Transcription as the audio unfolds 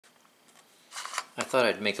I thought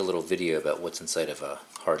I'd make a little video about what's inside of a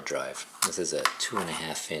hard drive. This is a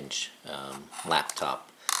 2.5-inch laptop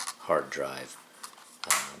hard drive.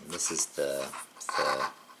 This is the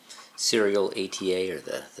serial ATA, or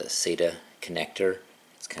the SATA connector.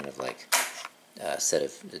 It's kind of like a set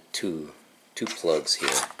of two plugs here.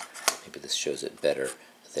 Maybe this shows it better.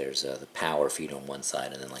 There's the power feed on one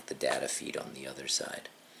side and then like the data feed on the other side.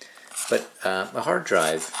 But a hard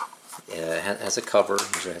drive has a cover,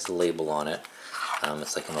 usually has a label on it.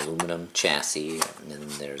 It's like an aluminum chassis, and then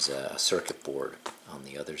there's a circuit board on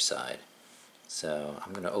the other side. So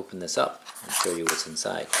I'm going to open this up and show you what's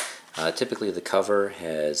inside. Typically the cover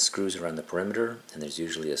has screws around the perimeter, and there's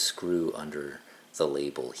usually a screw under the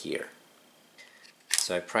label here.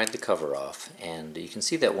 So I pried the cover off, and you can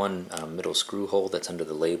see that one middle screw hole that's under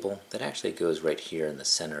the label. That actually goes right here in the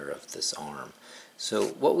center of this arm. So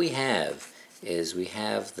what we have is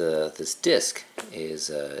this disc is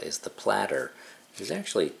the platter. There's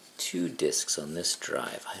actually two discs on this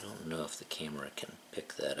drive. I don't know if the camera can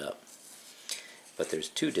pick that up, but there's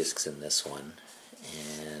two discs in this one,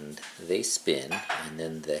 and they spin, and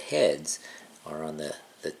then the heads are on the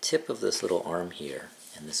tip of this little arm here,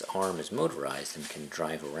 and this arm is motorized and can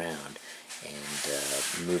drive around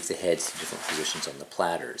and move the heads to different positions on the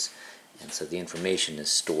platters. And so the information is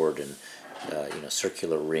stored in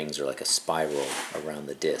circular rings, or like a spiral around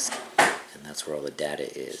the disc, and that's where all the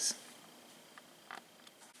data is.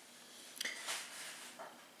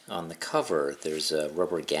 On the cover, there's a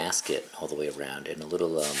rubber gasket all the way around, and a little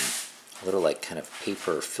like kind of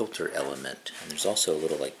paper filter element. And there's also a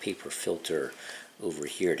little like paper filter over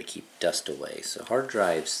here to keep dust away. So hard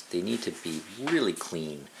drives, they need to be really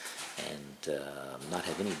clean and not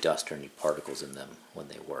have any dust or any particles in them when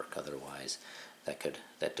they work. Otherwise,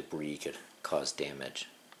 that debris could cause damage.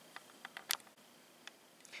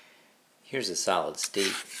 Here's a solid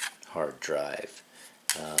state hard drive.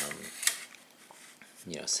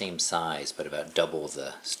 Same size, but about double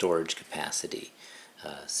the storage capacity.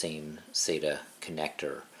 Same SATA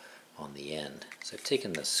connector on the end. So I've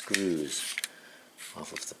taken the screws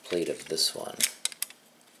off of the plate of this one,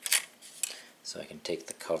 so I can take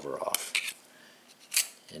the cover off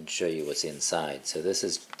and show you what's inside. So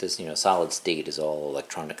this solid state is all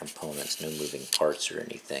electronic components, no moving parts or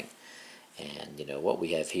anything. And what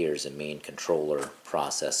we have here is a main controller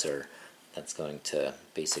processor that's going to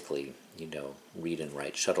basically read and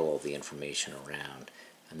write, shuttle all the information around.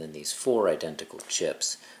 And then these four identical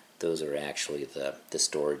chips, those are actually the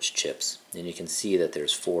storage chips. And you can see that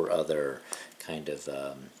there's four other kind of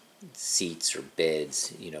seats or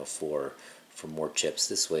beds, for more chips.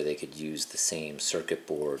 This way they could use the same circuit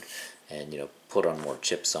board and put on more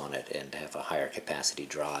chips on it and have a higher capacity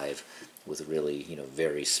drive with really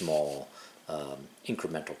very small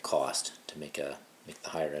incremental cost to make the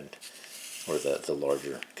higher end, or the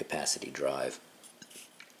larger capacity drive.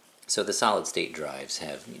 So the solid state drives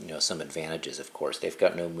have some advantages, of course. They've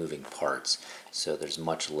got no moving parts, so there's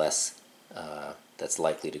much less that's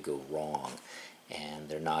likely to go wrong, and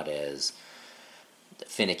they're not as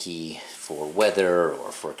finicky for weather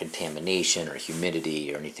or for contamination or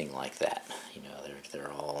humidity or anything like that.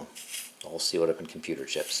 They're all sealed up in computer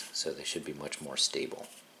chips, so they should be much more stable.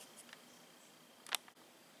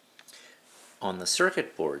 On the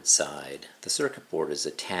circuit board side, the circuit board is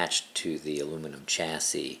attached to the aluminum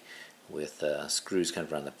chassis with screws kind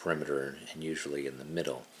of around the perimeter and usually in the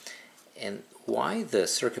middle. And why the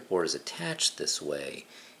circuit board is attached this way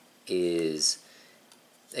is,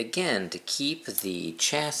 again, to keep the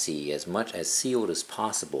chassis as much as sealed as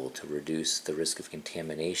possible to reduce the risk of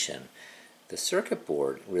contamination. The circuit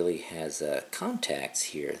board really has contacts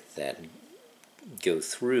here that go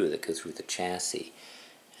through the chassis.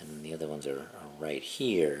 And the other ones are right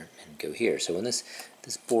here and go here. So when this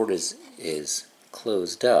board is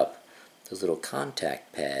closed up, those little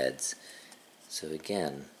contact pads, so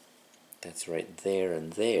again, that's right there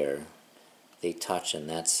and there, they touch, and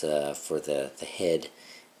that's for the head,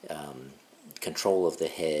 control of the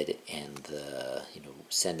head, and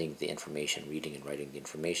sending the information, reading and writing the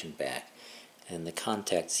information back. And the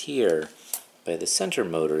contacts here by the center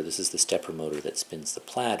motor, this is the stepper motor that spins the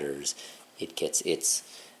platters, it gets its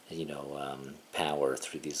power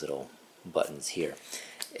through these little buttons here.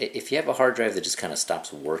 If you have a hard drive that just kind of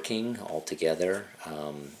stops working altogether,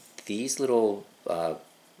 these little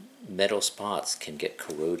metal spots can get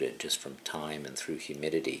corroded just from time and through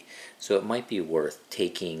humidity. So it might be worth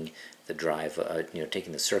taking the drive,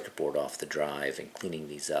 taking the circuit board off the drive and cleaning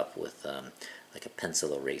these up with like a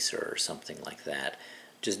pencil eraser or something like that.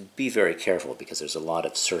 Just be very careful, because there's a lot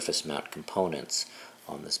of surface mount components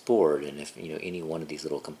on this board, and if any one of these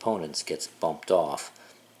little components gets bumped off,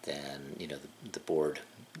 then the board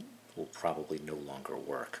will probably no longer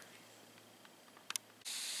work.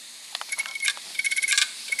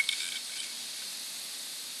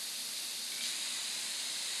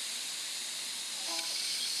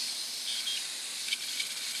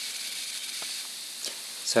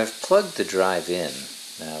 So I've plugged the drive in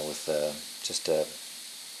now with just a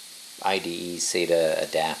IDE SATA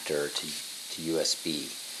adapter to USB.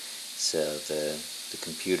 So the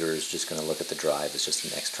computer is just going to look at the drive as just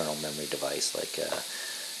an external memory device, like a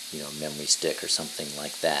memory stick or something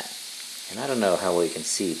like that. And I don't know how well you can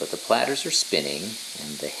see, but the platters are spinning,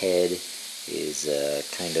 and the head is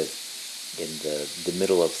kind of in the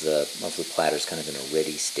middle of the platters, kind of in a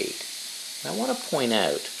ready state. And I want to point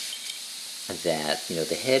out that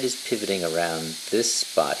the head is pivoting around this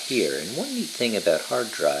spot here, and one neat thing about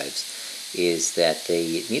hard drives is that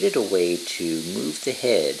they needed a way to move the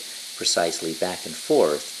head precisely back and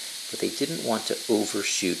forth, but they didn't want to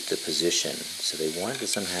overshoot the position, so they wanted to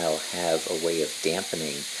somehow have a way of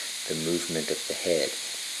dampening the movement of the head.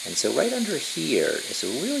 And so right under here is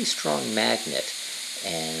a really strong magnet,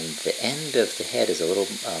 and the end of the head is a little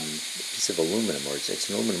piece of aluminum, or it's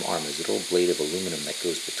an aluminum arm. There's a little blade of aluminum that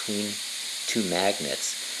goes between two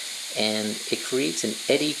magnets, and it creates an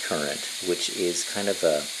eddy current, which is kind of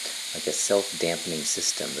like a self-dampening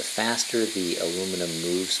system. The faster the aluminum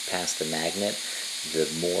moves past the magnet, the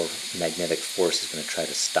more magnetic force is going to try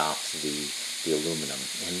to stop the aluminum,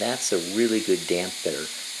 and that's a really good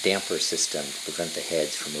damper system to prevent the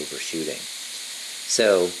heads from overshooting.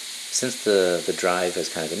 So since the drive has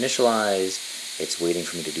kind of initialized, it's waiting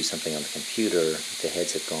for me to do something on the computer, the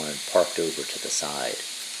heads have gone and parked over to the side.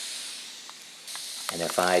 And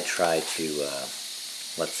if I try to,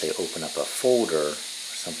 let's say, open up a folder or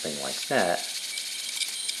something like that,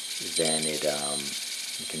 then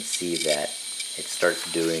you can see that it starts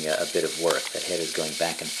doing a bit of work. That head is going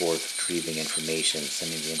back and forth, retrieving information,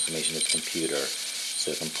 sending the information to the computer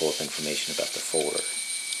so it can pull up information about the folder,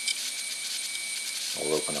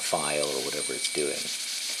 or open a file, or whatever it's doing.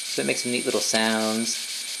 So it makes some neat little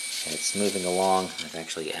sounds, and it's moving along. I've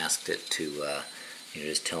actually asked it to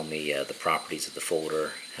just tell me the properties of the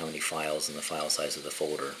folder, how many files, and the file size of the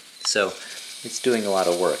folder. So it's doing a lot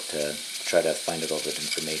of work to try to find out all that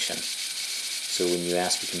information. So when you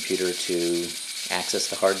ask a computer to access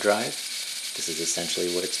the hard drive, this is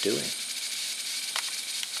essentially what it's doing.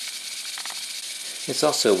 It's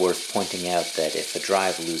also worth pointing out that if a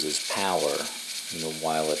drive loses power,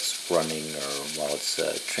 while it's running or while it's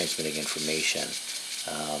transmitting information,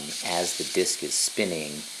 as the disk is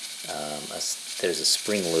spinning, there's a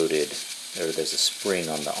spring-loaded, or there's a spring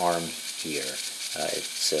on the arm here.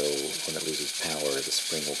 So when it loses power, the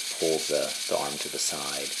spring will pull the arm to the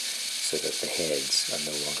side so that the heads are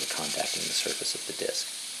no longer contacting the surface of the disk.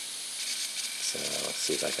 So let's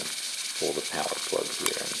see if I can pull the power plug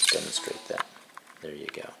here.